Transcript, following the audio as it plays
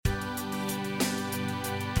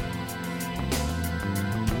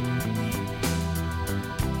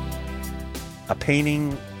A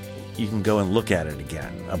painting, you can go and look at it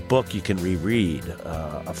again. A book you can reread.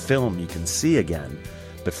 A film you can see again.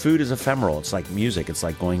 But food is ephemeral. It's like music. It's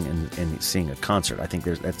like going and seeing a concert. I think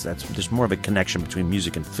there's more of a connection between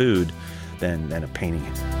music and food than a painting.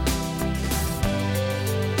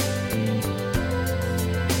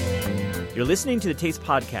 You're listening to the Taste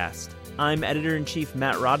Podcast. I'm Editor-in-Chief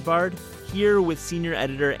Matt Rodbard, here with Senior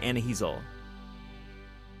Editor Anna Hezel.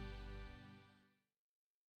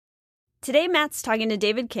 Today, Matt's talking to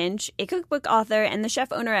David Kinch, a cookbook author and the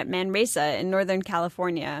chef owner at Manresa in Northern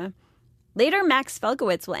California. Later, Max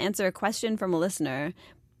Felkowitz will answer a question from a listener.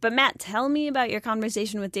 But Matt, tell me about your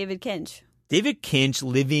conversation with David Kinch. David Kinch,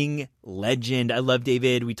 living legend. I love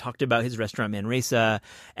David. We talked about his restaurant Manresa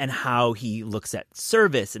and how he looks at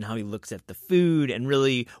service and how he looks at the food and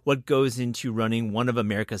really what goes into running one of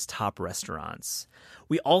America's top restaurants.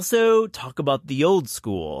 We also talk about the old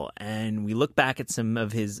school, and we look back at some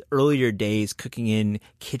of his earlier days cooking in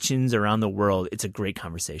kitchens around the world. It's a great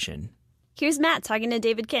conversation. Here's Matt talking to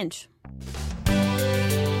David Kinch.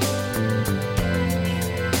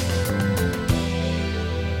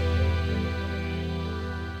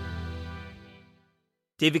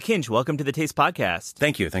 David Kinch, welcome to the Taste Podcast.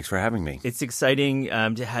 Thank you. Thanks for having me. It's exciting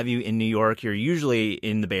to have you in New York. You're usually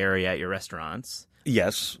in the Bay Area at your restaurants.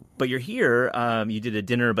 Yes. But you're here. You did a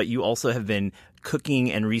dinner, but you also have been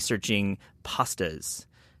cooking and researching pastas.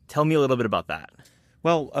 Tell me a little bit about that.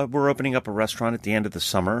 Well, we're opening up a restaurant at the end of the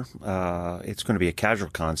summer. It's going to be a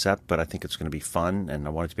casual concept, but I think it's going to be fun, and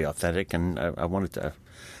I want it to be authentic, and I want it to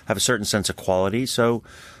have a certain sense of quality. So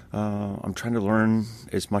I'm trying to learn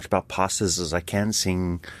as much about pastas as I can,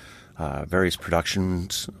 seeing various production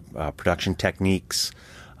techniques,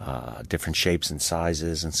 different shapes and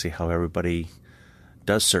sizes, and see how everybody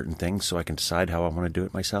does certain things so I can decide how I want to do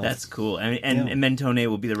it myself. That's cool. And Mentone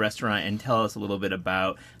will be the restaurant. And tell us a little bit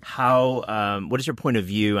about how, what is your point of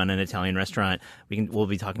view on an Italian restaurant? We'll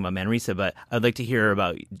be talking about Manresa, but I'd like to hear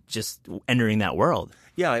about just entering that world.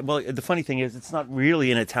 Yeah, well, the funny thing is it's not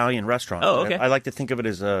really an Italian restaurant. Oh, okay. I like to think of it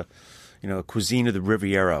as a cuisine of the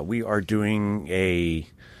Riviera. We are doing we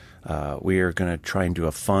are going to try and do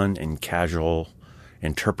a fun and casual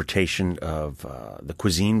interpretation of the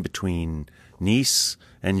cuisine between Nice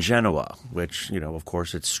and Genoa, which, of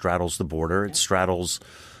course, it straddles the border. It straddles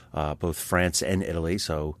both France and Italy.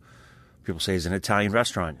 So people say it's an Italian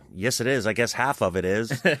restaurant. Yes, it is. I guess half of it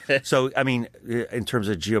is. So, I mean, in terms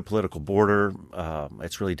of geopolitical border,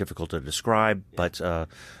 it's really difficult to describe. But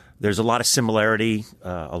there's a lot of similarity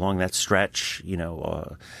along that stretch.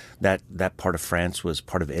 That part of France was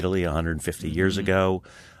part of Italy 150 years ago.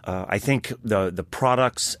 I think the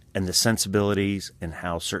products and the sensibilities and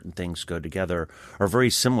how certain things go together are very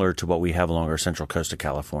similar to what we have along our central coast of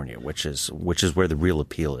California, which is where the real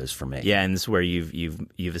appeal is for me. Yeah, and this is where you've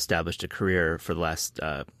established a career for the last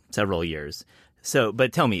several years. So,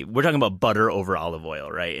 but tell me, we're talking about butter over olive oil,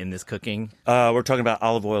 right, in this cooking? We're talking about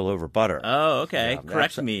olive oil over butter. Oh, okay. Yeah,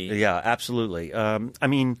 Correct me. Yeah, absolutely.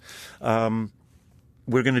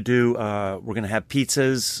 We're going to have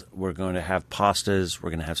pizzas, we're going to have pastas, we're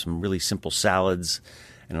going to have some really simple salads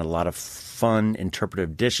and a lot of fun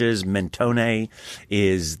interpretive dishes. Mentone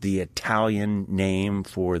is the Italian name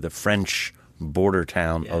for the French border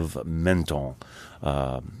town of Menton.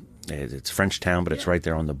 It's a French town, but it's right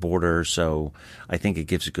there on the border, so I think it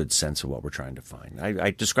gives a good sense of what we're trying to find. I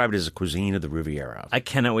describe it as a cuisine of the Riviera. I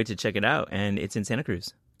cannot wait to check it out, and it's in Santa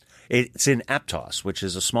Cruz. It's in Aptos, which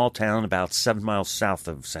is a small town about 7 miles south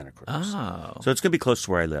of Santa Cruz. Oh. So it's going to be close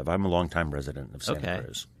to where I live. I'm a longtime resident of Santa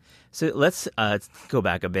Cruz. So let's go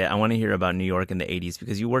back a bit. I want to hear about New York in the 80s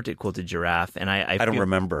because you worked at Quilted Giraffe, and I don't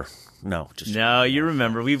remember. No, you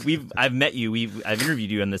remember. I've met you. I've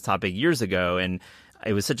interviewed you on this topic years ago, and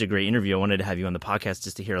it was such a great interview. I wanted to have you on the podcast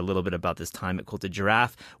just to hear a little bit about this time at Quilted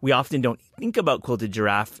Giraffe. We often don't think about Quilted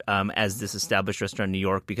Giraffe as this established restaurant in New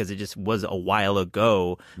York because it just was a while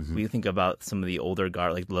ago. Mm-hmm. We think about some of the older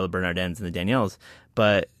guard like Le Bernardins and the Daniels,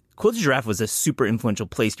 but Quilted Giraffe was a super influential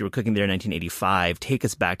place. You were cooking there in 1985. Take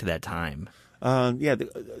us back to that time. I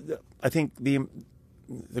think the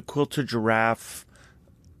Quilted Giraffe,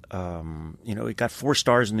 it got 4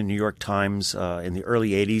 stars in the New York Times in the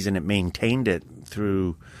early 80s, and it maintained it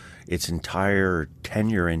through its entire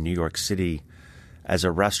tenure in New York City as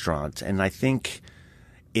a restaurant. And I think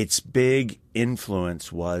its big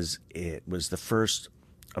influence was it was the first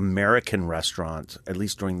American restaurant, at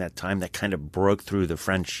least during that time, that kind of broke through the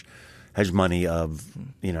French hegemony of,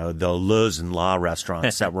 the Le's and La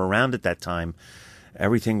restaurants that were around at that time.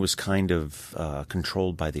 Everything was kind of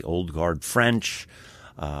controlled by the old guard French,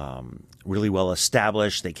 really well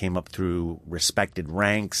established. They came up through respected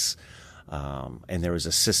ranks. And there was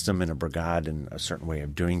a system and a brigade and a certain way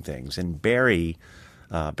of doing things. And Barry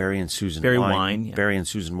and Susan Wine, Barry and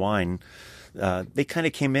Susan Wine, they kind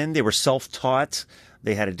of came in. They were self-taught.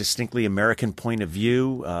 They had a distinctly American point of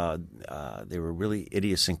view. They were really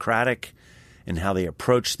idiosyncratic in how they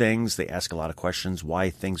approached things. They asked a lot of questions, why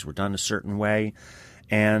things were done a certain way.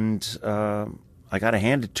 And I got to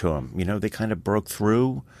hand it to them. You know, they kind of broke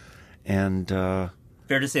through. And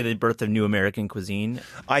fair to say the birth of new American cuisine?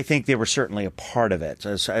 I think they were certainly a part of it.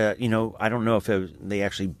 You know, I don't know if they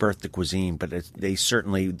actually birthed the cuisine, but they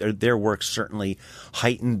certainly their work certainly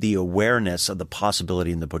heightened the awareness of the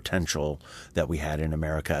possibility and the potential that we had in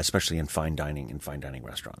America, especially in fine dining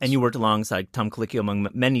restaurants. And you worked alongside Tom Colicchio among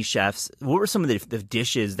many chefs. What were some of the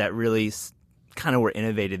dishes that really kind of were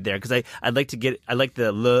innovated there? Because I like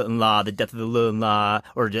the le and la, the death of the le and la,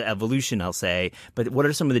 or the evolution, I'll say. But what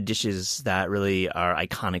are some of the dishes that really are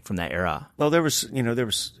iconic from that era? Well, there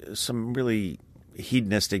was some really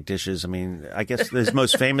hedonistic dishes. I mean, I guess the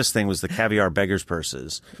most famous thing was the caviar beggar's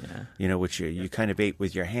purses, you know, which you kind of ate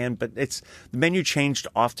with your hand. But the menu changed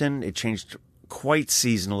often. It changed quite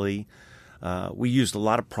seasonally. We used a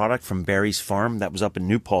lot of product from Barry's farm that was up in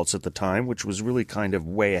New Paltz at the time, which was really kind of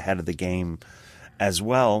way ahead of the game as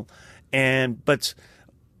well. But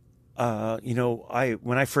you know,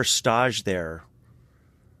 when I first staged there,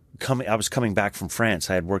 I was coming back from France.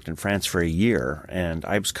 I had worked in France for a year, and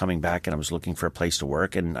I was coming back, and I was looking for a place to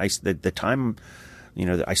work. And the time, you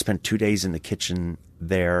know, I spent 2 days in the kitchen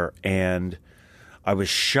there, and I was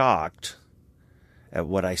shocked at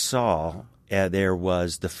what I saw.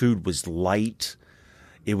 The food was light.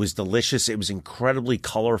 It was delicious. It was incredibly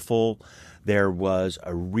colorful. There was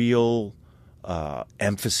a real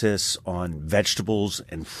emphasis on vegetables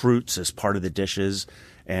and fruits as part of the dishes.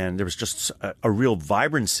 And there was just a real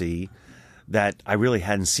vibrancy that I really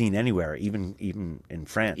hadn't seen anywhere, even in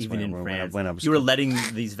France. When I was, you were letting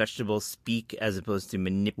these vegetables speak as opposed to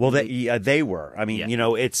manipulate. Well, they were. I mean, you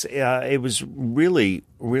know, it was really,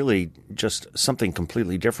 really just something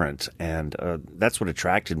completely different, and that's what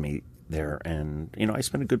attracted me there. And you know, I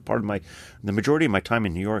spent a good part of the majority of my time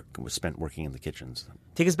in New York was spent working in the kitchens.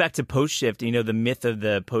 Take us back to post-shift. You know, the myth of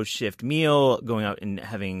the post-shift meal, going out and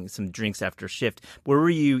having some drinks after shift. Where were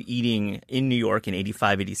you eating in New York in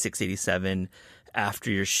 85, 86, 87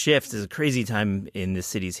 after your shift? It's a crazy time in the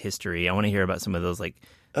city's history. I want to hear about some of those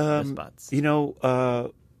spots. You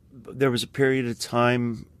know, there was a period of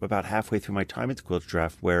time about halfway through my time at the Quilted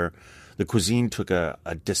Giraffe where the cuisine took a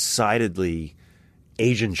decidedly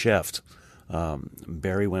Asian shift.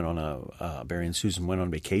 Barry and Susan went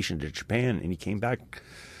on vacation to Japan, and he came back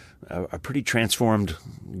a pretty transformed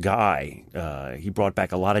guy. He brought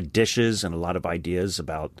back a lot of dishes and a lot of ideas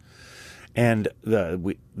about, and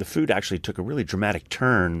the food actually took a really dramatic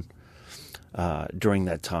turn during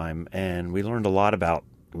that time, and we learned a lot about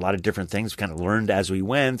a lot of different things. We kind of learned as we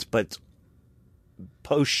went, but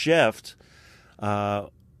post shift,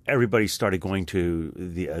 everybody started going to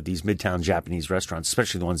these Midtown Japanese restaurants,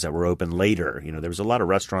 especially the ones that were open later. You know, there was a lot of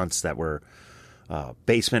restaurants that were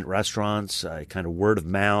basement restaurants, kind of word of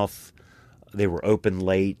mouth. They were open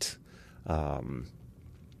late, and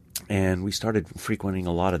we started frequenting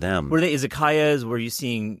a lot of them. Were they izakayas? Were you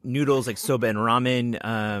seeing noodles like soba and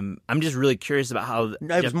ramen? I'm just really curious about how...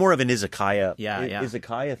 It was more of an izakaya,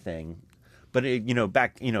 izakaya thing. But, it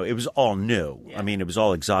was all new. Yeah. I mean, it was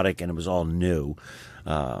all exotic and it was all new.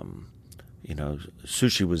 You know,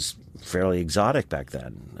 sushi was fairly exotic back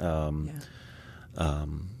then.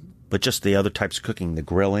 But just the other types of cooking, the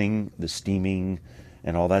grilling, the steaming,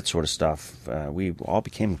 and all that sort of stuff, we all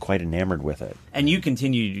became quite enamored with it. And you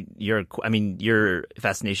continued your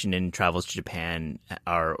fascination in travels to Japan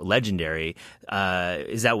are legendary.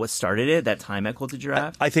 Is that what started it, that time at Quilted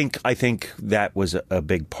Giraffe? I think that was a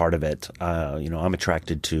big part of it. You know, I'm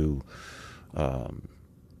attracted to...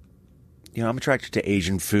 I'm attracted to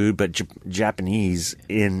Asian food, but Japanese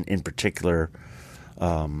in particular,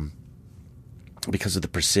 because of the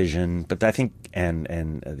precision. But I think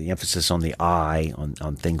and the emphasis on the eye,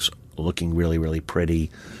 on things looking really, really pretty,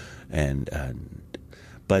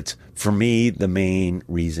 but for me, the main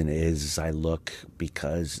reason is I look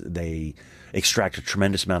because they extract a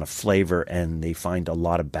tremendous amount of flavor and they find a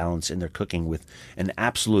lot of balance in their cooking with an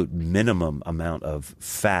absolute minimum amount of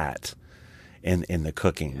fat in the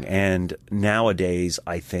cooking. And nowadays,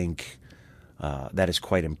 I think that is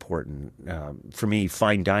quite important. For me,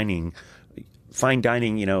 fine dining,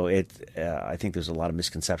 you know, I think there's a lot of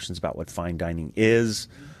misconceptions about what fine dining is.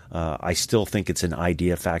 I still think it's an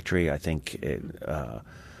idea factory. I think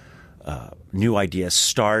new ideas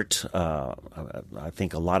start. I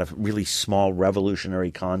think a lot of really small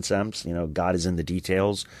revolutionary concepts. You know, God is in the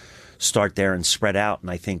details. start there and spread out. And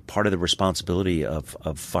I think part of the responsibility of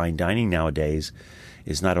fine dining nowadays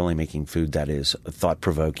is not only making food that is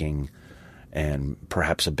thought-provoking and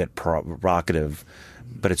perhaps a bit provocative,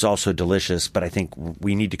 but it's also delicious. But I think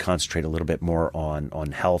we need to concentrate a little bit more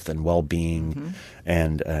on health and well-being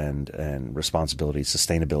and responsibility,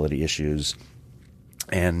 sustainability issues.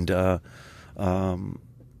 And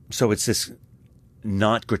so it's this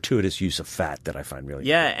not gratuitous use of fat that I find really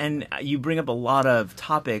important. And you bring up a lot of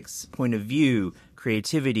topics, point of view,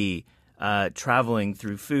 creativity, traveling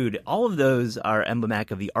through food. All of those are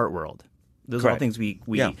emblematic of the art world. Those are all things we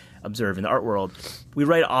observe in the art world. We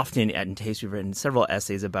write often at In Taste. We've written several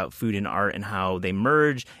essays about food and art and how they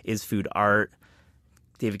merge. Is food art?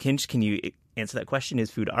 David Kinch, can you answer that question?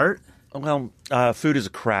 Is food art? Well, food is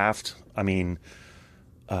a craft. I mean,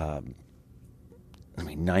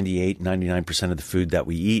 98, 99% of the food that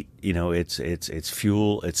we eat, it's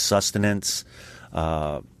fuel, it's sustenance.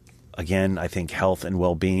 Again, I think health and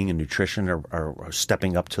well-being and nutrition are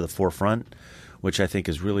stepping up to the forefront, which I think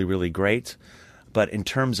is really, really great. But in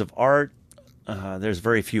terms of art, there's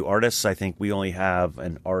very few artists. I think we only have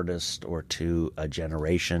an artist or two a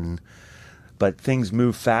generation. But things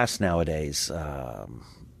move fast nowadays.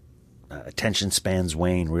 Attention spans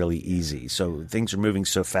wane really easy. So things are moving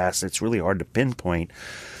so fast, it's really hard to pinpoint.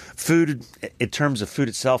 Food, in terms of food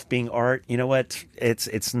itself being art, you know what?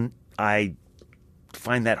 I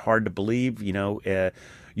find that hard to believe. You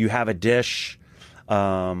have a dish,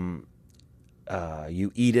 you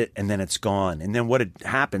eat it, and then it's gone. And then what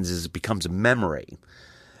happens is it becomes a memory.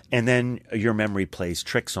 And then your memory plays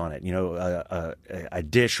tricks on it. A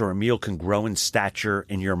dish or a meal can grow in stature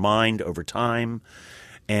in your mind over time,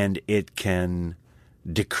 and it can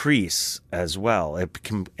decrease as well. It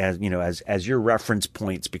can, as your reference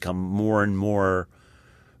points become more and more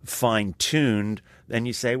fine-tuned, then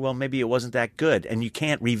you say, well, maybe it wasn't that good, and you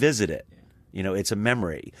can't revisit it. It's a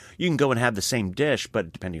memory. You can go and have the same dish,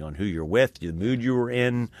 but depending on who you're with, the mood you were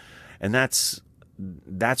in, and that's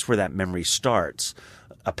where that memory starts.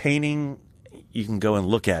 A painting, you can go and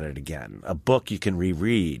look at it again. A book you can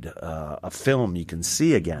reread. A film you can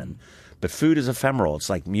see again. But food is ephemeral.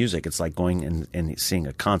 It's like music. It's like going and seeing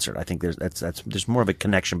a concert. I think there's more of a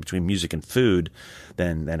connection between music and food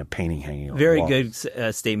than a painting hanging on the wall. Very good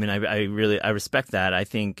statement. I respect that. I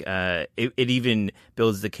think it even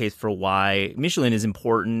builds the case for why Michelin is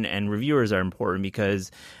important and reviewers are important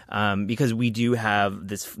because we do have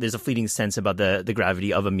this. There's a fleeting sense about the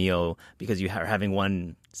gravity of a meal because you are having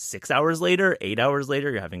one 6 hours later, 8 hours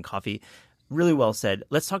later. You're having coffee. Really well said.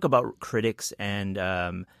 Let's talk about critics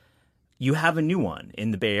and. You have a new one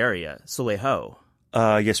in the Bay Area, Soleil Ho.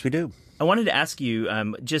 Yes, we do. I wanted to ask you,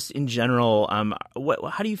 just in general,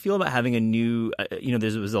 how do you feel about having a new,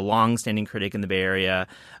 there was a long-standing critic in the Bay Area,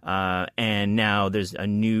 and now there's a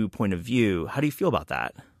new point of view. How do you feel about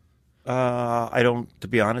that? To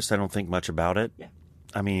be honest, I don't think much about it. Yeah.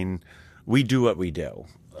 I mean, we do what we do.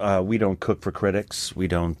 We don't cook for critics. We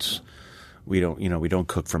don't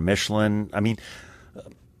cook for Michelin. I mean,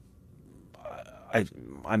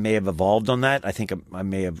 I may have evolved on that. I think I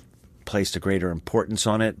may have placed a greater importance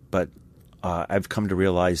on it, but I've come to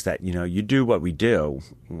realize that you do what we do.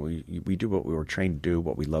 We do what we were trained to do,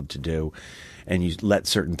 what we love to do, and you let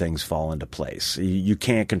certain things fall into place. You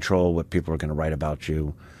can't control what people are going to write about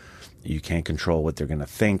you. You can't control what they're going to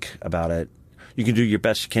think about it. You can do your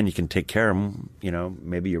best you can. You can take care of them.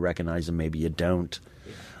 Maybe you recognize them, maybe you don't.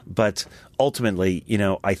 But ultimately,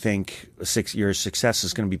 I think your success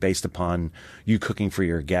is going to be based upon you cooking for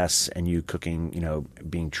your guests and you cooking,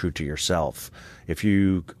 being true to yourself. If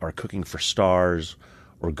you are cooking for stars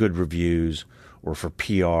or good reviews or for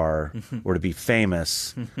PR or to be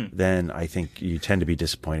famous, then I think you tend to be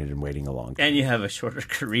disappointed in waiting a long time. And you have a shorter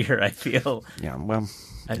career, I feel. Yeah, well,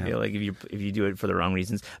 I feel like if you do it for the wrong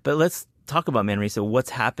reasons. But let's talk about Manresa. What's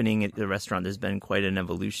happening at the restaurant? There's been quite an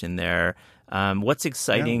evolution there. What's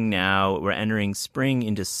exciting now? We're entering spring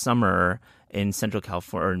into summer in Central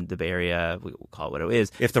California, the Bay Area. We'll call it what it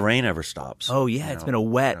is. If the rain ever stops. Oh, yeah. It's been a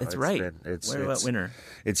wet. That's right. It's wet winter.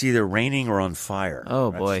 It's either raining or on fire.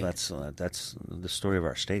 Oh, boy. That's the story of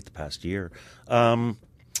our state the past year. Well,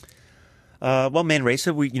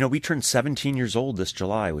 Manresa, we turned 17 years old this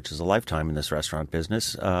July, which is a lifetime in this restaurant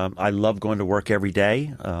business. I love going to work every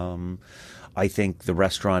day. I think the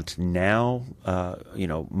restaurant now,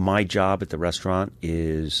 my job at the restaurant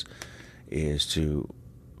is to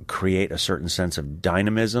create a certain sense of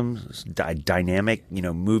dynamism, dynamic,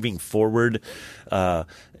 moving forward.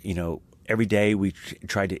 Every day we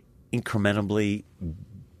try to incrementally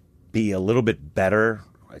be a little bit better,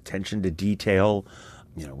 attention to detail,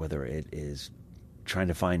 whether it is trying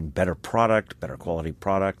to find better product, better quality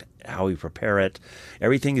product, how we prepare it.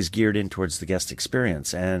 Everything is geared in towards the guest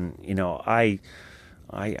experience. And,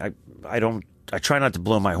 I try not to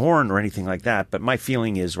blow my horn or anything like that, but my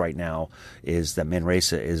feeling is right now is that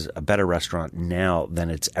Manresa is a better restaurant now than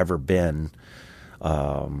it's ever been.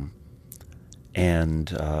 And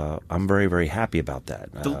I'm very, very happy about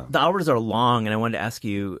that. The hours are long, and I wanted to ask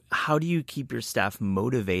you, how do you keep your staff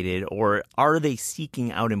motivated, or are they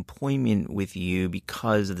seeking out employment with you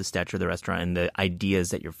because of the stature of the restaurant and the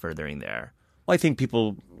ideas that you're furthering there? Well, I think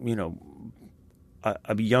people,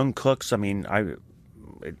 young cooks,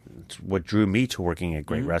 it's what drew me to working at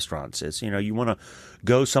great restaurants is, you want to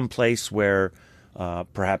go someplace where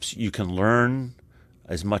perhaps you can learn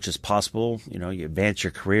as much as possible. You advance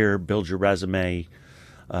your career, build your resume.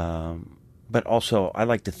 But also, I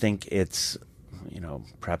like to think it's,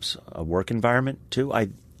 perhaps a work environment too. I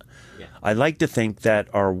like to think that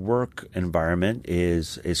our work environment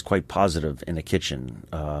is quite positive in a kitchen.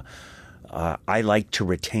 I like to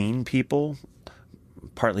retain people,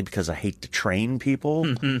 partly because I hate to train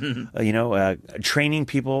people. Training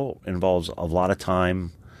people involves a lot of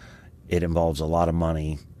time. It involves a lot of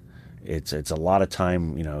money. It's a lot of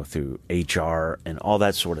time, through HR and all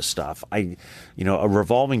that sort of stuff. A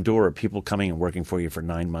revolving door of people coming and working for you for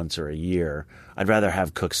 9 months or a year. I'd rather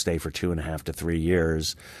have cooks stay for 2.5 to 3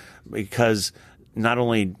 years, because not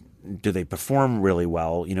only do they perform really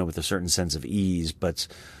well, with a certain sense of ease, but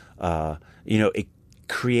it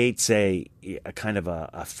creates a kind of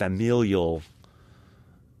a familial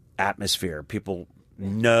atmosphere. People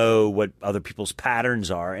know what other people's patterns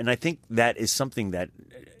are, and I think that is something that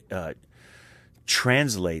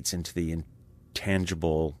translates into the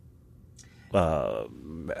intangible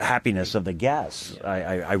happiness of the guests. Yeah.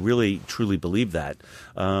 I really truly believe that.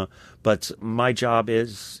 But my job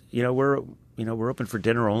is, we're open for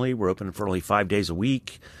dinner only. We're open for only 5 days a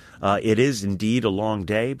week. It is indeed a long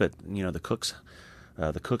day, but the cooks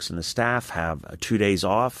and the staff have 2 days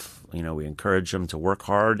off. We encourage them to work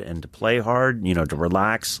hard and to play hard, to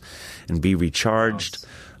relax and be recharged.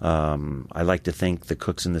 I like to think the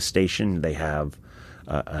cooks in the station, they have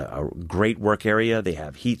a great work area. They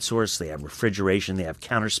have heat source. They have refrigeration. They have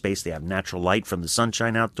counter space. They have natural light from the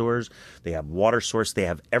sunshine outdoors. They have water source. They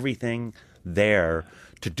have everything there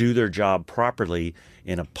to do their job properly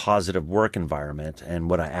in a positive work environment. And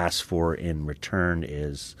what I ask for in return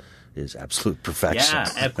is absolute perfection.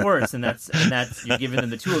 Yeah, of course, and that's you're giving them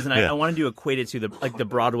the tools. And I wanted to equate it to the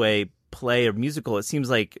Broadway play or musical. It seems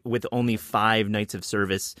like with only 5 nights of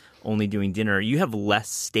service, only doing dinner, you have less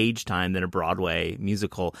stage time than a Broadway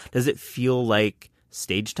musical. Does it feel like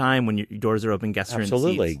stage time when your doors are open, guests are in seats?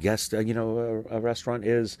 Absolutely. Guest, a restaurant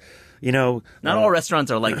is, Not all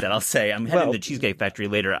restaurants are like that, I'll say. I'm heading to the Cheesecake Factory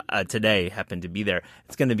later today, happened to be there.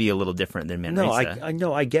 It's going to be a little different than Manresa. No, I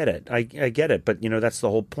know, I get it. I get it. But, that's the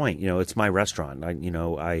whole point. It's my restaurant.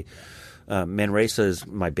 Manresa is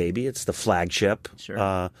my baby. It's the flagship.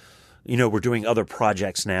 Sure. We're doing other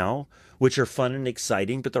projects now, which are fun and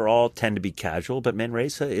exciting, but they're all tend to be casual. But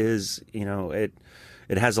Manresa is, it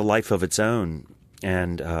has a life of its own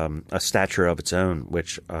and a stature of its own,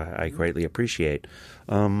 which I greatly appreciate.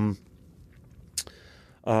 But,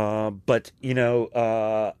 a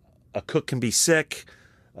cook can be sick.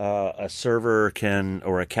 A server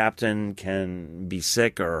or a captain can be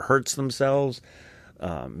sick or hurts themselves.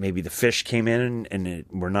 Maybe the fish came in and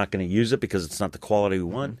we're not going to use it because it's not the quality we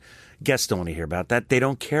want. Guests don't want to hear about that. They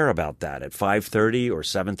don't care about that at 5:30 or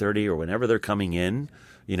 7:30 or whenever they're coming in.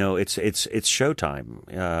 It's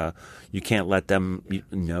showtime. You can't let them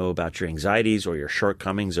know about your anxieties or your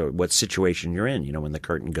shortcomings or what situation you're in. When the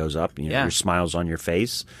curtain goes up, your smile's on your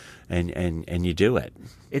face, and you do it.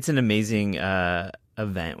 It's an amazing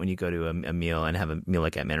event when you go to a meal and have a meal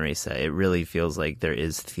like at Manresa. It really feels like there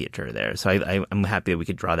is theater there. So I'm happy that we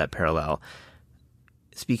could draw that parallel.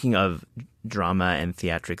 Speaking of drama and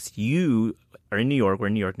theatrics, you are in New York. We're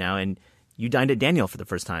in New York now, and you dined at Daniel for the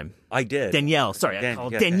first time. I did. Danielle. Sorry, I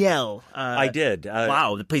called Danielle. I did.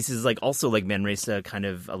 Wow, the place is also like Manresa, kind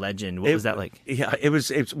of a legend. What was that like? Yeah, it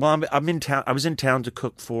was. Well, I'm in town. I was in town to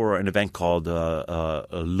cook for an event called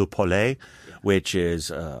Le Paulet, which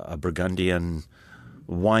is a Burgundian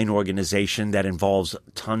wine organization that involves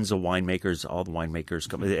tons of winemakers. All the winemakers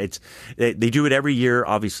come. They do it every year.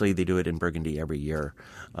 Obviously, they do it in Burgundy every year,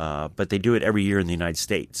 but they do it every year in the United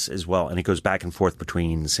States as well. And it goes back and forth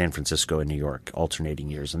between San Francisco and New York, alternating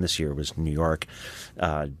years. And this year was New York.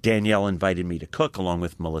 Danielle invited me to cook along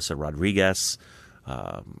with Melissa Rodriguez,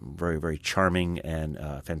 very, very charming and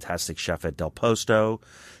fantastic chef at Del Posto,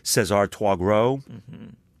 César Trois Gros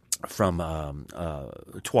from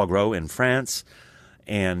Trois Gros in France.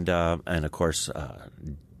 and of course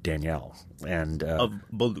Danielle and Of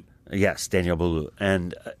Bolu. Yes, Daniel Boulou,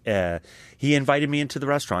 and he invited me into the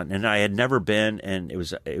restaurant, and I had never been, and it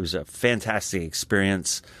was a fantastic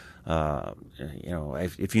experience.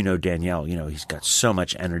 If you know Danielle, he's got so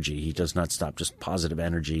much energy. He does not stop, just positive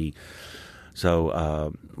energy.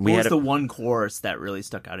 So What was the one course that really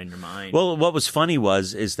stuck out in your mind? Well, what was funny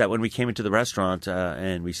is that when we came into the restaurant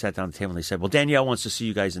and we sat down at the table, and they said, "Well, Danielle wants to see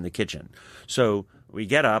you guys in the kitchen." So we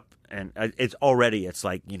get up, and it's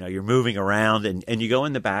like you're moving around, and you go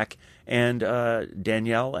in the back, and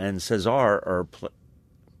Danielle and Cesar are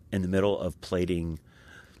in the middle of plating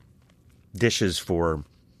dishes for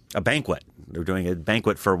a banquet. They're doing a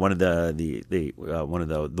banquet for one of the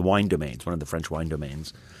wine domains, one of the French wine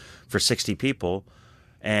domains, for 60 people,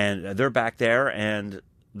 and they're back there, and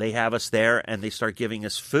they have us there, and they start giving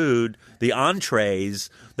us food, the entrees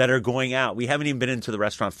that are going out. We haven't even been into the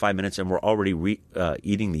restaurant 5 minutes, and we're already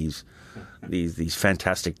eating these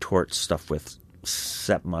fantastic torts stuffed with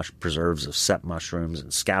preserves of cep mushrooms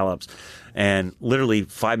and scallops. And literally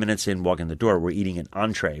 5 minutes in, walking the door, we're eating an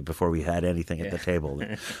entree before we had anything at the table.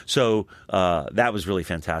 So that was really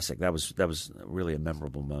fantastic. That was really a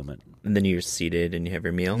memorable moment. And then you're seated and you have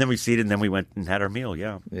your meal? And then we seated, and then we went and had our meal,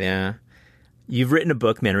 yeah. Yeah. You've written a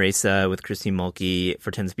book, Manresa, with Christine Mulkey for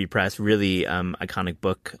 10 Speed Press, really iconic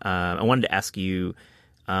book. I wanted to ask you,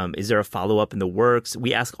 is there a follow-up in the works?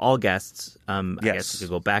 We ask all guests, I guess we could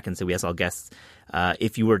go back and say we ask all guests,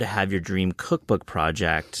 if you were to have your dream cookbook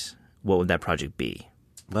project, what would that project be?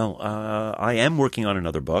 Well, I am working on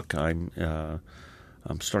another book. I'm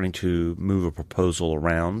starting to move a proposal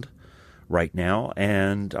around right now,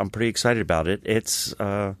 and I'm pretty excited about it. It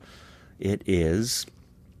is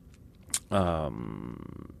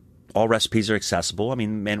all recipes are accessible. I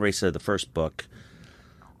mean, Manresa, the first book,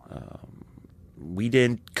 we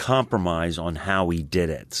didn't compromise on how we did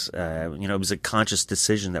it. It was a conscious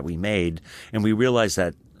decision that we made, and we realized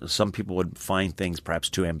that some people would find things perhaps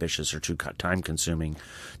too ambitious or too time-consuming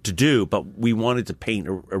to do, but we wanted to paint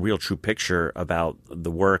a real true picture about the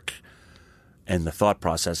work and the thought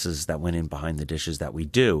processes that went in behind the dishes that we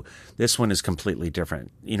do. This one is completely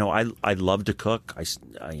different. I love to cook.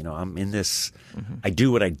 I'm in this. Mm-hmm. I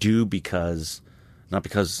do what I do not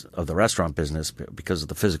because of the restaurant business, but because of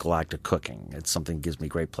the physical act of cooking. It's something that gives me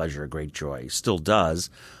great pleasure, great joy. Still does.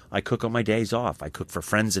 I cook on my days off. I cook for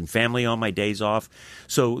friends and family on my days off.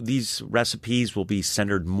 So these recipes will be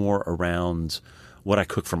centered more around what I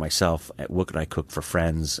cook for myself, what could I cook for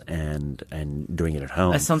friends, and doing it at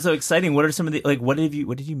home. That sounds so exciting. What are some of the what did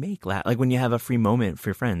you make when you have a free moment for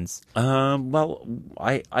your friends? Well,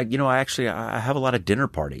 I have a lot of dinner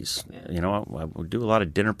parties. I do a lot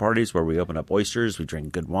of dinner parties where we open up oysters, we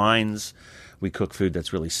drink good wines, we cook food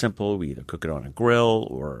that's really simple. We either cook it on a grill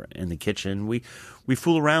or in the kitchen. We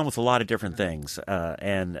fool around with a lot of different things,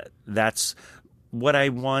 and that's what I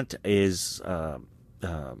want is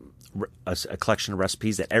a collection of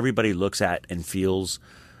recipes that everybody looks at and feels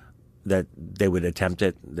that they would attempt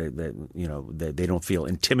it. They don't feel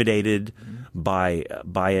intimidated by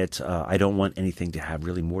it. I don't want anything to have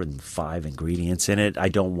really more than 5 ingredients in it. I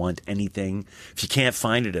don't want anything. If you can't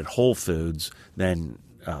find it at Whole Foods, then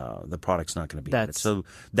the product's not going to be good. So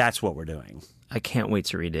that's what we're doing. I can't wait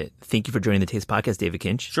to read it. Thank you for joining the Taste Podcast, David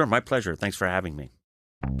Kinch. Sure, my pleasure. Thanks for having me.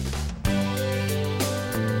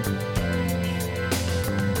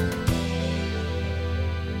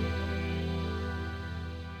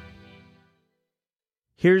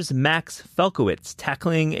 Here's Max Felkowitz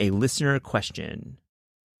tackling a listener question.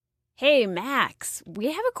 Hey, Max,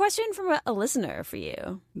 we have a question from a listener for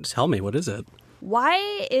you. Tell me, what is it?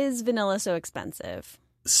 Why is vanilla so expensive?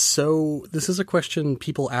 So this is a question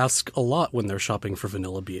people ask a lot when they're shopping for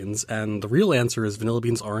vanilla beans, and the real answer is vanilla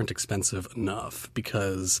beans aren't expensive enough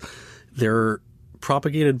because they're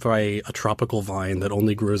propagated by a tropical vine that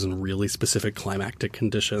only grows in really specific climatic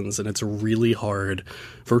conditions, and it's really hard,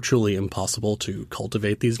 virtually impossible to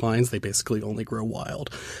cultivate these vines. They basically only grow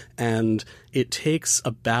wild. And it takes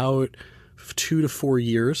about 2 to 4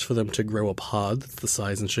 years for them to grow a pod that's the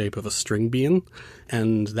size and shape of a string bean,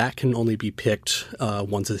 and that can only be picked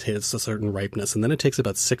once it hits a certain ripeness. And then it takes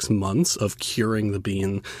about 6 months of curing the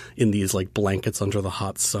bean in these blankets under the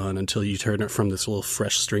hot sun until you turn it from this little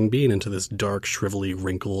fresh string bean into this dark, shrivelly,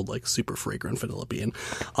 wrinkled, super fragrant vanilla bean.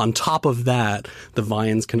 On top of that, the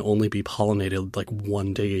vines can only be pollinated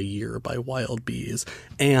 1 day a year by wild bees.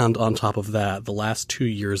 And on top of that, the last 2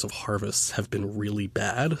 years of harvests have been really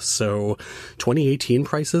bad. So 2018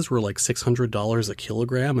 prices were $600 a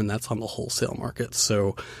kilogram, and that's on the wholesale market.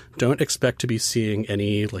 So don't expect to be seeing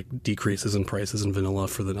any like decreases in prices in vanilla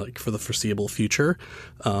for the foreseeable future.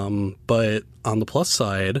 But on the plus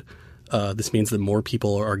side, this means that more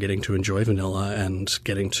people are getting to enjoy vanilla and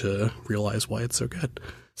getting to realize why it's so good.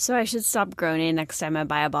 So I should stop groaning next time I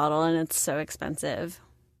buy a bottle and it's so expensive.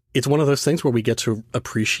 It's one of those things where we get to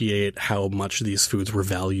appreciate how much these foods were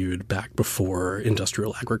valued back before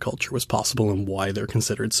industrial agriculture was possible and why they're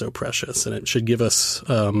considered so precious. And it should give us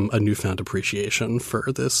a newfound appreciation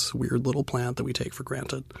for this weird little plant that we take for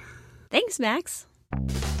granted. Thanks, Max.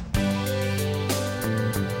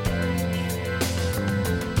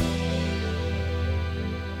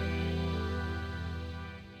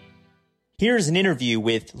 Here's an interview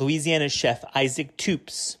with Louisiana chef Isaac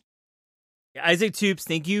Toups. Isaac Toups,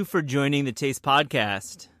 thank you for joining the Taste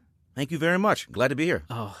Podcast. Thank you very much. Glad to be here.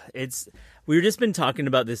 We've just been talking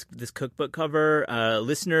about this cookbook cover.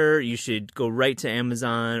 Listener, you should go right to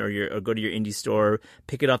Amazon or go to your indie store,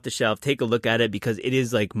 pick it off the shelf, take a look at it because it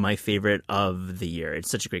is like my favorite of the year. It's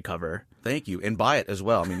such a great cover. Thank you. And buy it as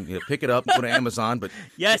well. I mean, pick it up, go to Amazon, but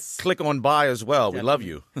yes, click on buy as well. Definitely. We love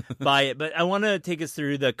you. Buy it. But I want to take us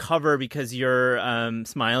through the cover because you're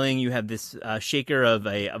smiling. You have this shaker of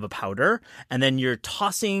a powder, and then you're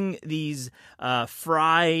tossing these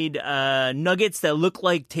fried nuggets that look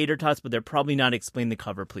like tater tots, but they're probably not. Explain the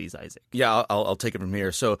cover, please, Isaac. Yeah, I'll take it from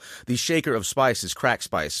here. So the shaker of spice is crack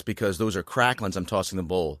spice because those are cracklins I'm tossing in the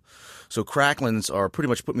bowl. So cracklins are pretty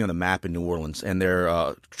much put me on the map in New Orleans, and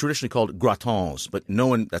they're traditionally called gratons, but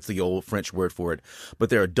that's the old French word for it. But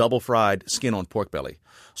they're a double fried skin on pork belly.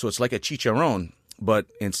 So it's like a chicharron, but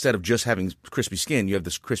instead of just having crispy skin, you have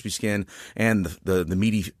this crispy skin and the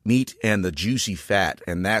meaty meat and the juicy fat,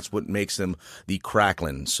 and that's what makes them the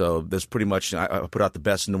cracklin. So there's pretty much I put out the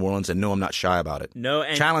best in New Orleans, and no, I'm not shy about it. No,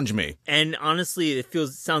 challenge me. And honestly, it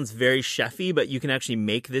sounds very chefy, but you can actually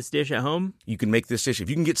make this dish at home. You can make this dish if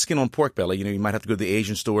you can get skin on pork belly. You might have to go to the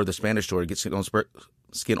Asian store, the Spanish store, to get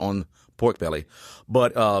skin on pork belly,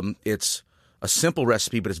 but it's a simple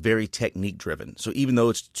recipe, but it's very technique driven. So even though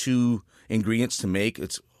it's 2 ingredients to make,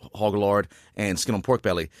 it's hog lard and skin on pork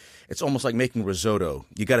belly, it's almost like making risotto.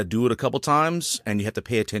 You got to do it a couple times, and you have to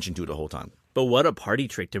pay attention to it the whole time. But what a party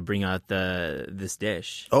trick to bring out this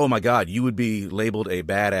dish. Oh my God, you would be labeled a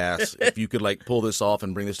badass if you could pull this off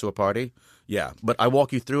and bring this to a party. Yeah, but I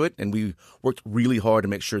walk you through it, and we worked really hard to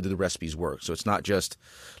make sure that the recipes work. So it's not just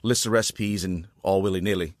lists of recipes and all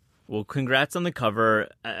willy-nilly. Well, congrats on the cover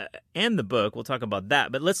and the book. We'll talk about that.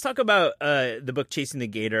 But let's talk about the book, Chasing the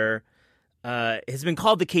Gator. Has been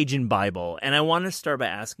called the Cajun Bible. And I want to start by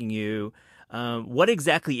asking you, what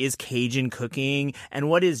exactly is Cajun cooking and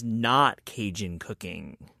what is not Cajun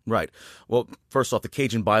cooking? Right. Well, first off, the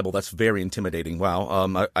Cajun Bible, that's very intimidating.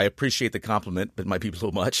 Wow. I appreciate the compliment, but it might be a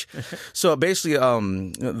little much. So basically,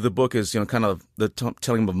 the book is, kind of the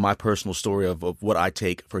telling of my personal story of what I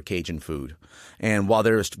take for Cajun food. And while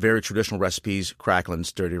there is very traditional recipes,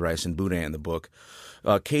 cracklins, dirty rice, and boudin in the book,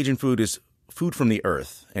 Cajun food is food from the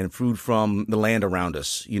earth and food from the land around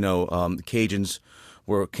us. The Cajuns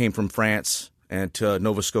came from France and to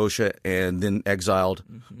Nova Scotia and then exiled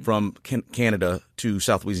from Canada to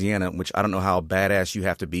South Louisiana, which I don't know how badass you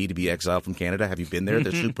have to be exiled from Canada. Have you been there?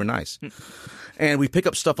 They're super nice. And we pick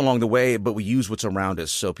up stuff along the way, but we use what's around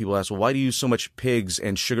us. So people ask, well, why do you use so much pigs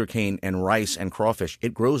and sugarcane and rice and crawfish?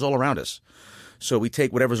 It grows all around us. So we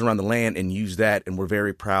take whatever's around the land and use that, and we're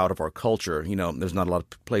very proud of our culture. There's not a lot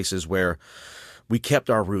of places where we kept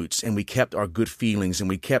our roots and we kept our good feelings and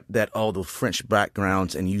we kept all the French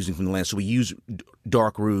backgrounds and using from the land. So we use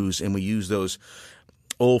dark roux and we use those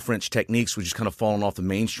old French techniques, which is kind of fallen off the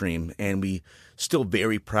mainstream, and we still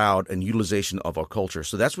very proud and utilization of our culture.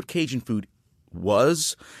 So that's what Cajun food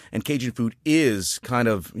was, and Cajun food is kind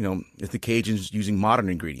of, the Cajuns using modern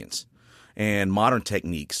ingredients and modern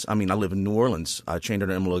techniques. I mean, I live in New Orleans. I trained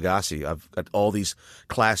under Emile Lagasse. I've got all these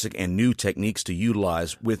classic and new techniques to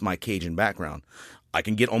utilize with my Cajun background. I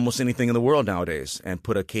can get almost anything in the world nowadays and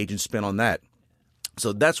put a Cajun spin on that.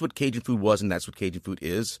 So that's what Cajun food was, and that's what Cajun food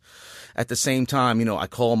is. At the same time, I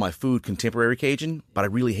call my food contemporary Cajun, but I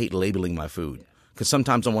really hate labeling my food. Because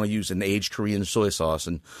sometimes I want to use an aged Korean soy sauce,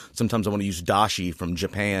 and sometimes I want to use dashi from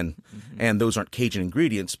Japan, and those aren't Cajun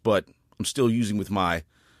ingredients, but I'm still using with my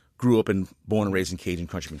grew up and born and raised in Cajun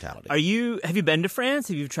country mentality. Have you been to France?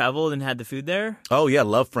 Have you traveled and had the food there? Oh yeah,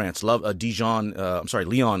 love France. Love Dijon.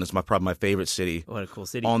 Lyon is probably my favorite city. What a cool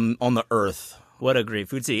city on the earth. What a great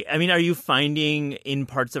food city. I mean, are you finding in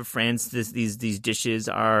parts of France these dishes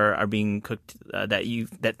are being cooked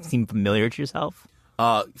that seem familiar to yourself?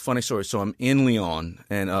 Funny story. So I'm in Lyon,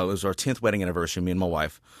 and it was our 10th wedding anniversary, me and my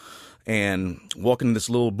wife, and walking in this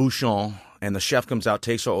little bouchon. and the chef comes out,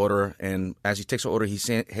 takes our order, and as he takes our order, he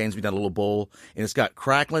hands me down a little bowl, and it's got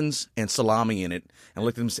cracklins and salami in it. And I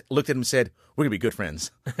looked at him and said, "We're gonna be good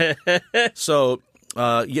friends." So.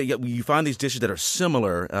 You find these dishes that are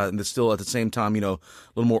similar, and they're still at the same time, a little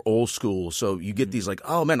more old school. So you get these like,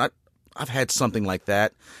 oh man, I've had something like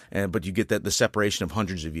that, but you get the separation of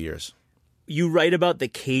hundreds of years. You write about the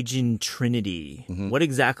Cajun Trinity. Mm-hmm. What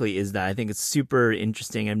exactly is that? I think it's super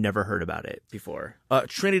interesting. I've never heard about it before.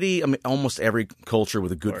 Trinity, I mean, almost every culture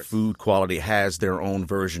with a good food quality has their own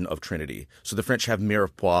version of Trinity. So the French have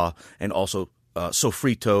mirepoix and also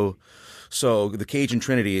sofrito. So the Cajun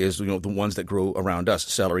Trinity is, the ones that grow around us: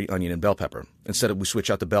 celery, onion, and bell pepper. Instead of we switch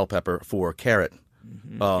out the bell pepper for carrot.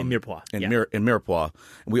 And mirepoix. And mirepoix.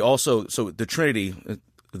 And we also, so the Trinity,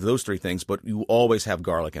 those three things, but you always have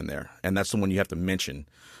garlic in there. And that's the one you have to mention.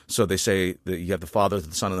 So they say that you have the Father,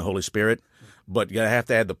 the Son, and the Holy Spirit, but you have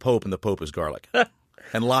to add the Pope, and the Pope is garlic.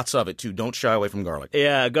 And lots of it, too. Don't shy away from garlic.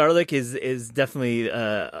 Yeah, garlic is definitely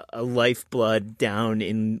a lifeblood down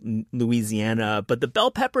in Louisiana. But the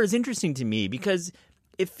bell pepper is interesting to me because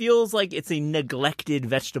it feels like it's a neglected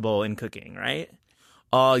vegetable in cooking, right?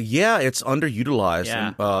 Yeah, it's underutilized.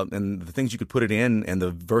 Yeah. And the things you could put it in and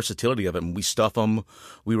the versatility of it. And we stuff them,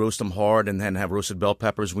 we roast them hard, and then have roasted bell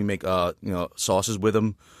peppers. We make sauces with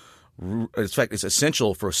them. In fact, it's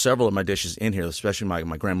essential for several of my dishes in here, especially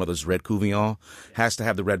my grandmother's red couvillon has to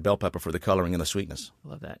have the red bell pepper for the coloring and the sweetness. I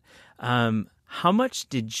love that. How much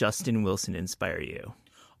did Justin Wilson inspire you?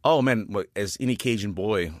 Oh, man, as any Cajun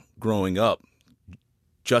boy growing up,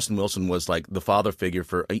 Justin Wilson was like the father figure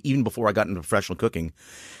for, even before I got into professional cooking,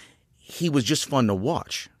 he was just fun to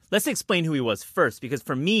watch. Let's explain who he was first, because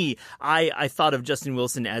for me, I thought of Justin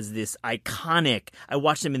Wilson as this iconic, I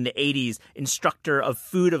watched him in the 80s, instructor of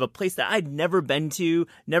food of a place that I'd never been to,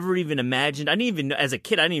 never even imagined. I didn't even, as a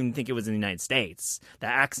kid, I didn't even think it was in the United States. The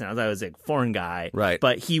accent, I thought it was a foreign guy. Right.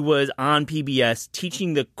 But he was on PBS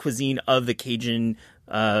teaching the cuisine of the Cajun,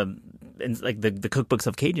 and like the cookbooks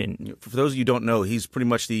of Cajun. For those of you who don't know, he's pretty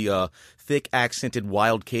much the thick accented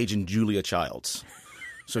wild Cajun Julia Childs.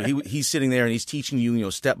 So he's sitting there and he's teaching you,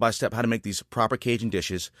 step by step how to make these proper Cajun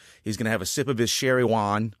dishes. He's going to have a sip of his sherry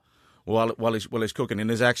wine while he's cooking. And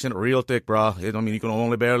his accent real thick, bro. I mean, you can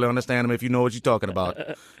only barely understand him if you know what you're talking about.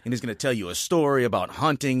 And he's going to tell you a story about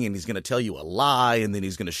hunting, and he's going to tell you a lie, and then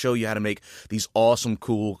he's going to show you how to make these awesome,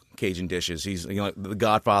 cool Cajun dishes. He's the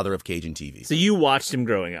godfather of Cajun TV. So you watched him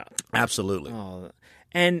growing up. Absolutely. Oh.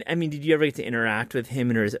 And, I mean, did you ever get to interact with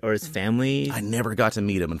him or his family? I never got to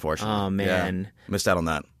meet him, unfortunately. Oh, man. Yeah, missed out on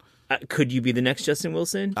that. Could you be the next Justin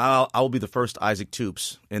Wilson? I'll be the first Isaac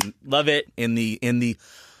Toops. Love it. In the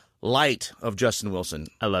light of Justin Wilson.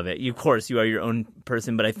 I love it. Of course, you are your own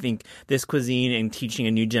person, but I think this cuisine and teaching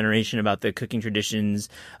a new generation about the cooking traditions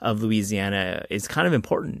of Louisiana is kind of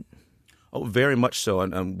important. Oh, very much so.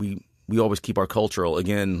 And we always keep our cultural,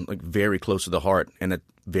 again, like very close to the heart, and it's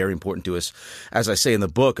very important to us. As I say in the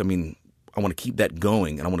book, I mean, I want to keep that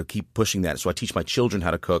going, and I want to keep pushing that. So I teach my children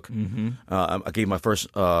how to cook. Mm-hmm. I gave my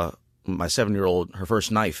 7-year-old her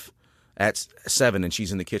first knife at 7, and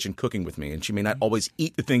she's in the kitchen cooking with me. And she may not always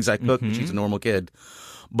eat the things I cook, but she's a normal kid.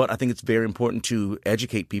 But I think it's very important to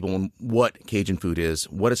educate people on what Cajun food is,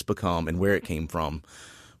 what it's become, and where it came from.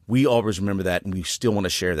 We always remember that, and we still want to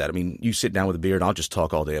share that. I mean, you sit down with a beer, and I'll just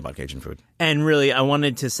talk all day about Cajun food. And really, I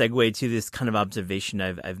wanted to segue to this kind of observation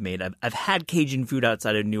I've made. I've had Cajun food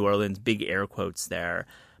outside of New Orleans, big air quotes there,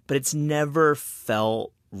 but it's never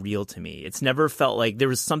felt real to me. It's never felt like there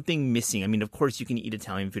was something missing. I mean, of course, you can eat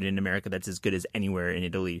Italian food in America that's as good as anywhere in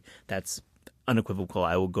Italy. That's unequivocal.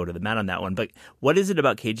 I will go to the mat on that one. But what is it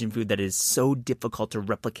about Cajun food that is so difficult to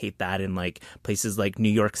replicate that in like places like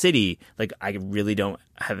New York City? Like I really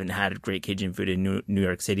haven't had great Cajun food in New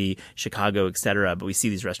York City, Chicago, etc. But we see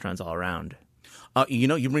these restaurants all around.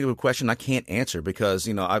 You bring up a question I can't answer because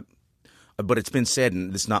but it's been said,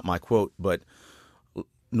 and it's not my quote, but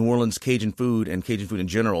New Orleans Cajun food and Cajun food in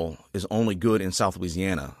general is only good in South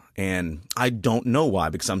Louisiana. And I don't know why,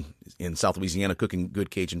 because I'm in South Louisiana cooking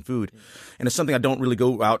good Cajun food. And it's something I don't really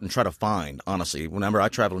go out and try to find, honestly. Whenever I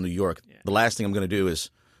travel to New York, the last thing I'm going to do is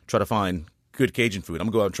try to find good Cajun food. I'm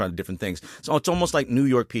going to go out and try different things. So it's almost like New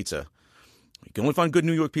York pizza. You can only find good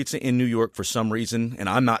New York pizza in New York for some reason, and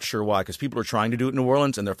I'm not sure why, because people are trying to do it in New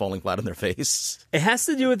Orleans, and they're falling flat on their face. It has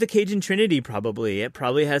to do with the Cajun Trinity, probably. It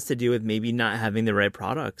probably has to do with maybe not having the right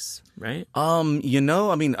products, right? I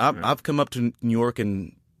mean, I've come up to New York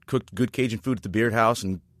and cooked good Cajun food at the Beard House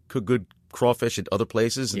and cooked good crawfish at other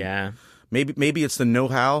places. And yeah. Maybe it's the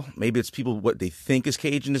know-how. Maybe it's people, what they think is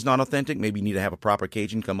Cajun is not authentic. Maybe you need to have a proper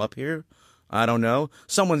Cajun come up here. I don't know.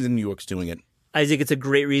 Someone in New York's doing it. Isaac, it's a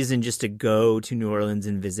great reason just to go to New Orleans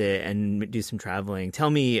and visit and do some traveling. Tell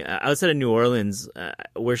me, outside of New Orleans,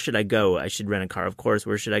 where should I go? I should rent a car, of course.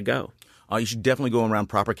 Where should I go? You should definitely go around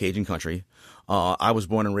proper Cajun country. I was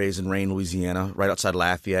born and raised in Rayne, Louisiana, right outside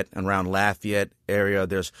Lafayette. And around Lafayette area,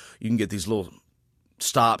 you can get these little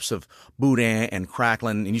stops of boudin and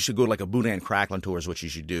crackling, and you should go like a boudin and crackling tour is what you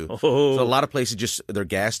should do. Oh. So a lot of places they're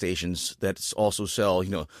gas stations that also sell,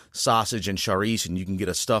 sausage and charisse, and you can get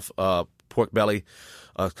a stuffed pork belly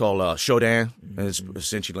called chaudin. And it's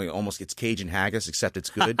essentially it's Cajun haggis, except it's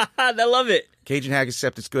good. I love it. Cajun haggis,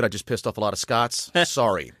 except it's good. I just pissed off a lot of Scots.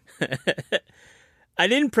 Sorry. I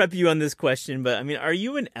didn't prep you on this question, but I mean, are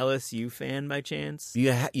you an LSU fan by chance?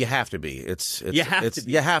 You have to be. You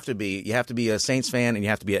have to be. You have to be a Saints fan, and you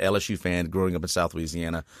have to be an LSU fan. Growing up in South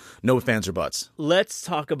Louisiana, no fans or buts. Let's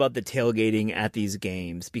talk about the tailgating at these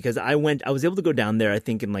games, because I was able to go down there, I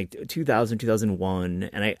think in like 2000, 2001,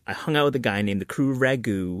 and I hung out with a guy named the Crew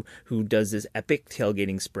Ragu who does this epic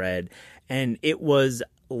tailgating spread, and it was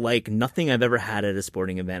like nothing I've ever had at a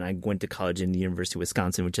sporting event. I went to college in the University of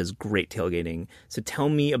Wisconsin, which has great tailgating. So tell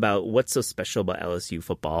me about what's so special about LSU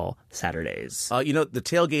football Saturdays. The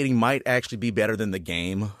tailgating might actually be better than the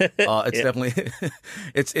game. It's definitely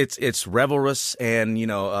it's revelrous, and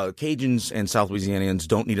Cajuns and South Louisianians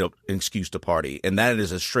don't need an excuse to party, and that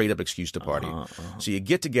is a straight up excuse to party. So you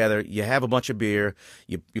get together, you have a bunch of beer,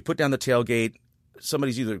 you put down the tailgate.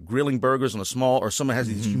 Somebody's either grilling burgers on a small, or someone has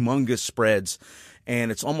these humongous spreads.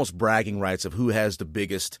 And it's almost bragging rights of who has the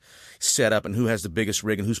biggest setup and who has the biggest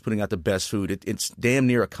rig and who's putting out the best food. It's damn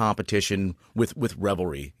near a competition with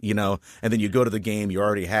revelry, And then you go to the game, you're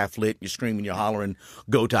already half lit, you're screaming, you're hollering,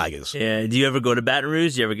 "Go Tigers!" Yeah. Do you ever go to Baton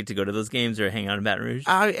Rouge? Do you ever get to go to those games or hang out in Baton Rouge?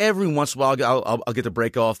 Every once in a while, I'll get to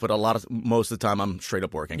break off, but most of the time, I'm straight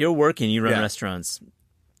up working. You're working. You run restaurants.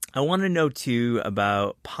 I want to know, too,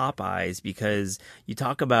 about Popeyes, because you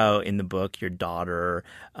talk about in the book your daughter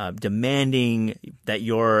demanding that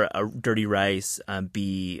your dirty rice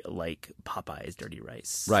be like Popeyes dirty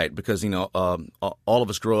rice. Right, because, all of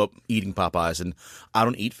us grow up eating Popeyes, and I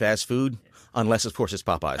don't eat fast food unless, of course, it's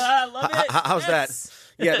Popeyes. I love it. How's that?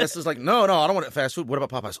 Yeah, this is like, no, I don't want fast food. What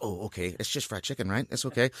about Popeyes? Oh, okay. It's just fried chicken, right? It's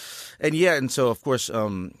okay. And so, of course,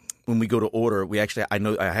 when we go to order,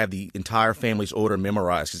 I have the entire family's order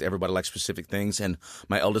memorized because everybody likes specific things. And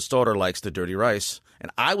my eldest daughter likes the dirty rice.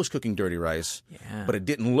 And I was cooking dirty rice, but it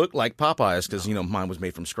didn't look like Popeyes because, mine was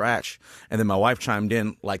made from scratch. And then my wife chimed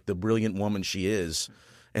in like the brilliant woman she is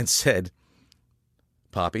and said,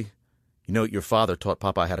 "Poppy, your father taught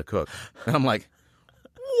Popeye how to cook." And I'm like,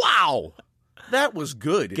 wow, that was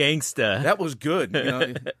good. Gangsta. That was good.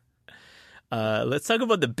 Let's talk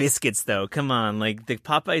about the biscuits, though. Come on. Like, the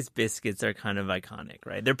Popeyes biscuits are kind of iconic,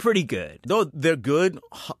 right? They're pretty good. Though they're good,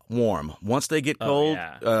 warm. Once they get cold,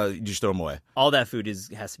 you just throw them away. All that food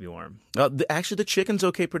has to be warm. Actually, the chicken's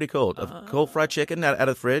okay pretty cold. Cold fried chicken out of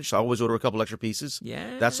the fridge. So I always order a couple extra pieces.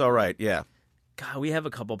 Yeah. That's all right, yeah. God, we have a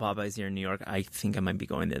couple Popeyes here in New York. I think I might be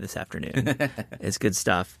going there this afternoon. It's good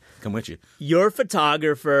stuff. Come with you. Your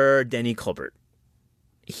photographer, Denny Colbert.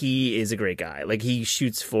 He is a great guy. Like, he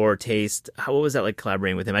shoots for Taste. What was that like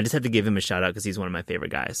collaborating with him? I just have to give him a shout out because he's one of my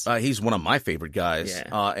favorite guys. He's one of my favorite guys.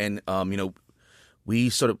 Yeah. We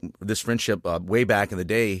sort of, this friendship way back in the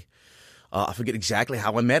day, I forget exactly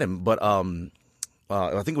how I met him, but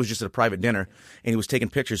I think it was just at a private dinner, and he was taking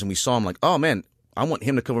pictures, and we saw him like, oh man, I want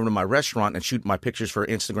him to come over to my restaurant and shoot my pictures for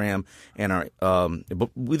Instagram. And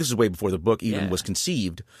this is way before the book even was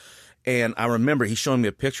conceived. And I remember he showing me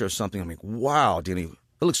a picture of something. I'm like, wow, Denny,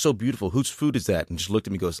 it looks so beautiful. Whose food is that? And just looked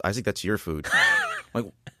at me and goes, "Isaac, that's your food." I'm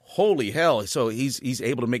like, holy hell. So he's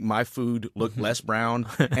able to make my food look less brown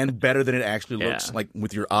and better than it actually looks, like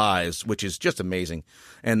with your eyes, which is just amazing.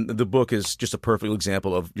 And the book is just a perfect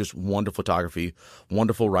example of just wonderful photography,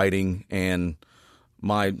 wonderful writing, and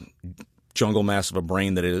my jungle mass of a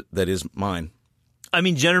brain that is mine. I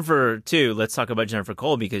mean, Jennifer, too. Let's talk about Jennifer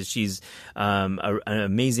Cole, because she's an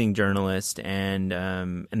amazing journalist, and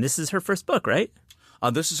this is her first book, right?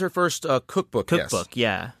 This is her first cookbook. Cookbook,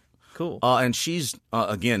 yeah. Cool. And she's,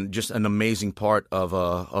 again, just an amazing part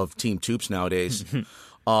of Team Toops nowadays.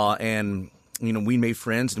 And, we made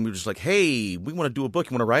friends, and we were just like, hey, we want to do a book.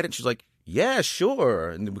 You want to write it? And she's like, yeah,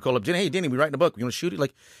 sure. And we call up Jenny. Hey, Denny, we writing a book. You want to shoot it?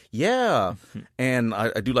 Like, yeah. And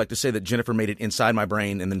I do like to say that Jennifer made it inside my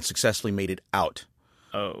brain and then successfully made it out.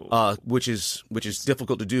 Oh. Which is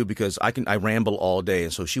difficult to do because I ramble all day.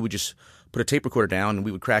 And so she would just put a tape recorder down and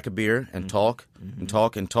we would crack a beer and talk and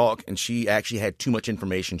talk and talk. And she actually had too much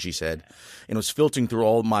information, she said. And it was filtering through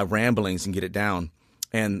all my ramblings and get it down.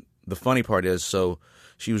 And the funny part is, so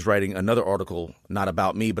she was writing another article, not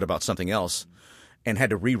about me, but about something else. and had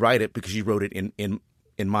to rewrite it because she wrote it in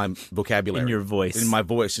my vocabulary, In your voice. in my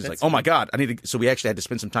voice. It's like, oh my god, I need to. So we actually had to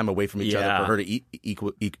spend some time away from each other for her to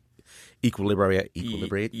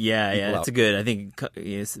equilibrate. Yeah, equal that's out. good. I think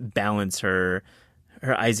balance her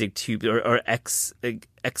Isaac tubes or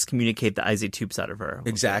excommunicate the Isaac tubes out of her.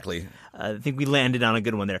 Exactly. I think we landed on a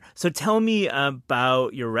good one there. So tell me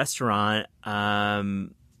about your restaurant.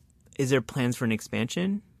 Is there plans for an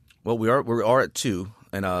expansion? Well, we are at 2,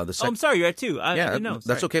 and the Oh, second. I'm sorry, you're at 2. I Yeah, didn't know.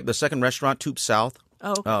 that's Sorry. okay. The second restaurant, Toop South.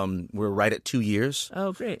 Oh, okay. We're right at 2 years.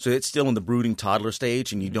 Oh, great. So it's still in the brooding toddler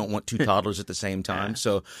stage, and you don't want 2 toddlers at the same time.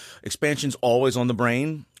 So expansion's always on the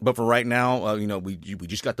brain. But for right now, we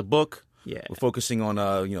just got the book. Yeah. We're focusing on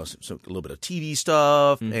a little bit of TV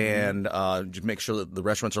stuff and just make sure that the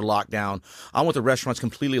restaurants are locked down. I want the restaurants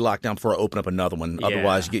completely locked down before I open up another one. Yeah.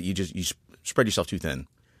 Otherwise, you spread yourself too thin.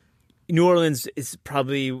 New Orleans is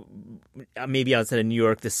probably, maybe outside of New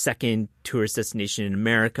York, the second tourist destination in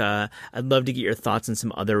America. I'd love to get your thoughts on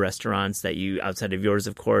some other restaurants that you, outside of yours,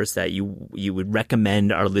 of course, that you would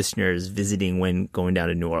recommend our listeners visiting when going down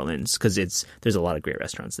to New Orleans, because there's a lot of great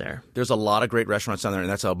restaurants there. There's a lot of great restaurants down there, and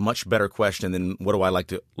that's a much better question than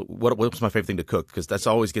what's my favorite thing to cook? Because that's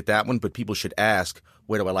always get that one, but people should ask,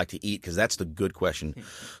 where do I like to eat? Because that's the good question.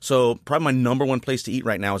 So probably my number one place to eat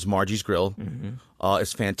right now is Margie's Grill.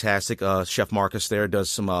 It's fantastic. Chef Marcus there does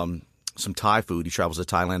some Thai food. He travels to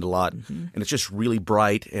Thailand a lot, and it's just really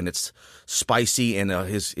bright and it's spicy. And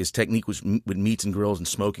his technique with meats and grills and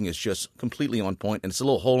smoking is just completely on point. And it's a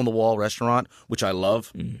little hole in the wall restaurant, which I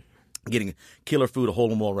love. Getting killer food, a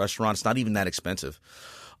hole in the wall restaurant. It's not even that expensive.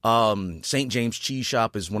 St. James Cheese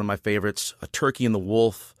Shop is one of my favorites. A Turkey and the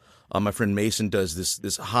Wolf. My friend Mason does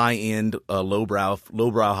this high end, lowbrow,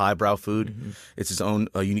 highbrow food. It's his own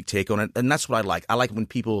unique take on it, and that's what I like. I like when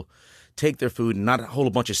people take their food and not hold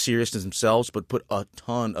a bunch of seriousness themselves, but put a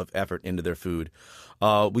ton of effort into their food.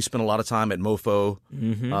 We spent a lot of time at Mofo,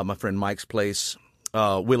 my friend Mike's place.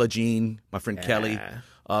 Willa Jean, my friend Kelly,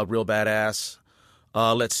 real badass.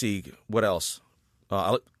 Let's see, what else?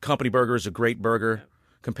 Company Burger is a great burger.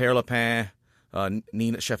 Compare Le Pain,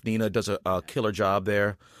 Chef Nina does a killer job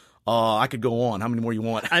there. I could go on. How many more you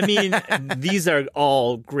want? I mean, these are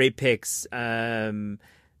all great picks.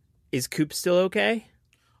 Is Coop still okay?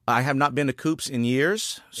 I have not been to Coop's in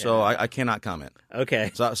years, so I cannot comment.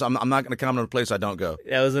 Okay. So I'm not going to comment on a place I don't go.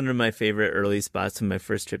 That was one of my favorite early spots on my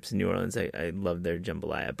first trips to New Orleans. I loved their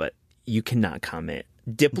jambalaya, but you cannot comment.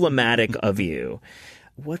 Diplomatic of you.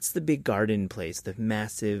 What's the big garden place? The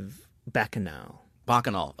massive Bacchanal.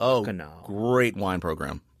 Bacchanal. Oh, Bacchanal. Great wine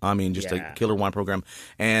program. I mean, just Yeah. a killer wine program.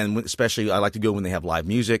 And especially, I like to go when they have live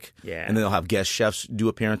music. Yeah. And then they'll have guest chefs do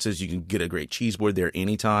appearances. You can get a great cheese board there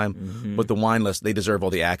anytime. But the wine list, they deserve all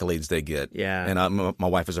the accolades they get. Yeah. And my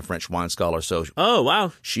wife is a French wine scholar, so Oh,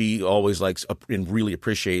 wow. she always likes and really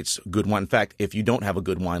appreciates good wine. In fact, if you don't have a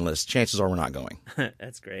good wine list, chances are we're not going.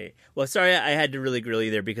 That's great. Well, sorry I had to really grill you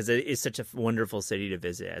there because it is such a wonderful city to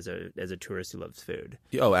visit as a tourist who loves food.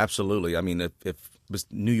 Oh, absolutely. I mean, if it was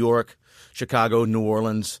New York, Chicago, New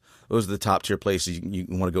Orleans, those are the top tier places you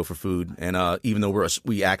want to go for food. And even though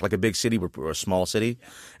we act like a big city, we're a small city,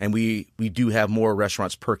 and we do have more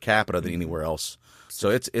restaurants per capita than anywhere else. So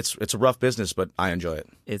it's a rough business, but I enjoy it.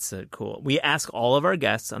 It's cool. We ask all of our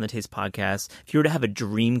guests on the Taste Podcast, if you were to have a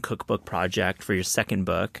dream cookbook project for your second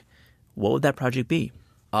book, what would that project be?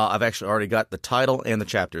 I've actually already got the title and the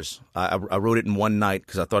chapters. I wrote it in one night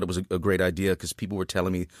because I thought it was a great idea because people were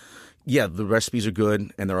telling me, yeah, the recipes are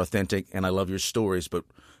good and they're authentic and I love your stories, but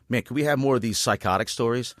man, could we have more of these psychotic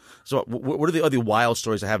stories? So what are the other wild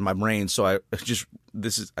stories I have in my brain? So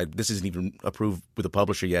this isn't even approved with a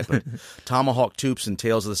publisher yet, but Tomahawk Toops and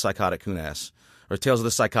Tales of the Psychotic Kunas, or Tales of the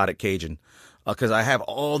Psychotic Cajun. Because I have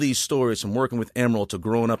all these stories from working with Emerald to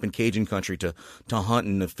growing up in Cajun country to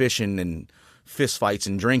hunting and fishing and fist fights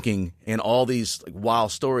and drinking and all these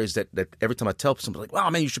wild stories that every time I tell somebody, like, wow,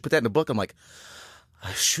 man, you should put that in a book. I'm like,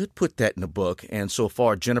 I should put that in a book. And so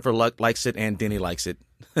far, Jennifer likes it and Denny likes it.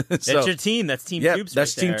 That's your team. That's Team Yeah, Tubes.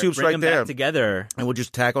 that's right Team there. Tubes Bring right them there. back together. And we'll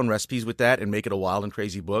just tack on recipes with that and make it a wild and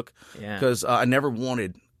crazy book. Yeah. Because I never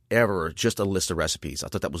wanted ever just a list of recipes. I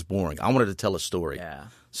thought that was boring. I wanted to tell a story. Yeah.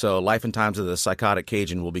 So Life and Times of the Psychotic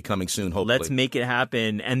Cajun will be coming soon, hopefully. Let's make it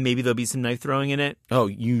happen, and maybe there'll be some knife throwing in it. Oh,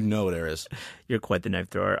 you know there is. You're quite the knife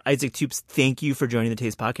thrower. Isaac Tubes, thank you for joining the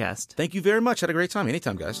Taste Podcast. Thank you very much. Had a great time.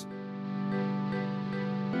 Anytime, guys.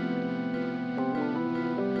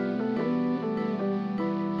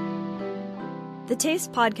 The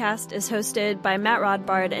Taste Podcast is hosted by Matt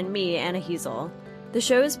Rodbard and me, Anna Heasel. The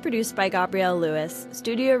show is produced by Gabrielle Lewis,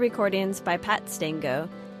 studio recordings by Pat Stango,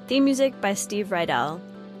 theme music by Steve Rydell.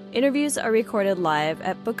 Interviews are recorded live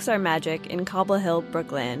at Books Are Magic in Cobble Hill,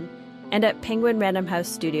 Brooklyn, and at Penguin Random House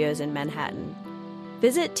Studios in Manhattan.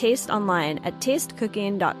 Visit Taste online at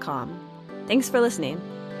tastecooking.com. Thanks for listening.